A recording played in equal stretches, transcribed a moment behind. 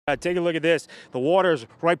Take a look at this. The water's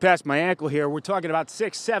right past my ankle here. We're talking about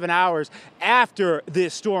 6-7 hours after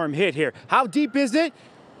this storm hit here. How deep is it?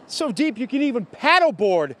 So deep you can even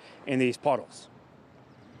paddleboard in these puddles.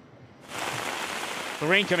 The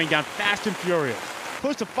rain coming down fast and furious.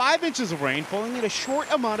 Close to 5 inches of rain falling in a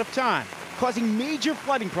short amount of time, causing major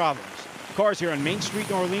flooding problems. Cars here on Main Street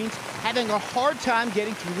in Orleans having a hard time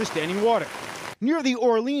getting through the standing water. Near the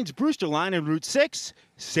Orleans-Brewster line in Route 6,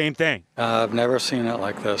 same thing. I've never seen it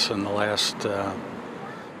like this in the last,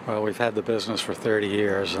 well, we've had the business for 30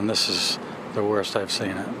 years, and this is the worst I've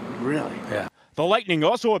seen it. Really? Yeah. The lightning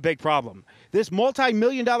also a big problem. This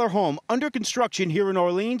multi-million-dollar home under construction here in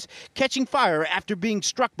Orleans catching fire after being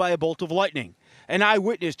struck by a bolt of lightning. An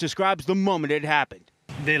eyewitness describes the moment it happened.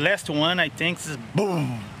 The last one, I think, is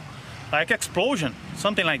boom, like explosion,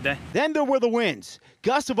 something like that. Then there were the winds,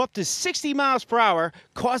 gusts of up to 60 miles per hour,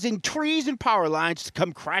 causing trees and power lines to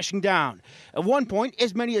come crashing down. At one point,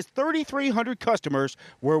 as many as 3,300 customers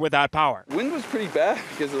were without power. Wind was pretty bad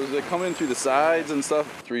because it was like coming in through the sides and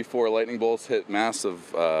stuff. 3-4 lightning bolts hit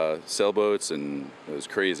massive sailboats, and it was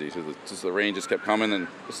crazy. So the rain just kept coming and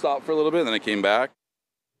it stopped for a little bit, and then it came back.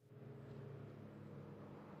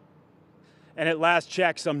 And at last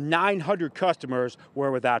check, some 900 customers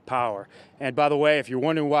were without power. And by the way, if you're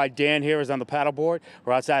wondering why Dan here is on the paddleboard,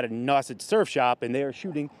 we're outside of Nauset Surf Shop, and they are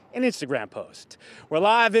shooting an Instagram post. We're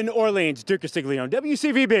live in Orleans. Duke Castiglione,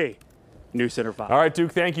 WCVB, News Center 5. All right,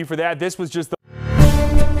 Duke, thank you for that. This was just the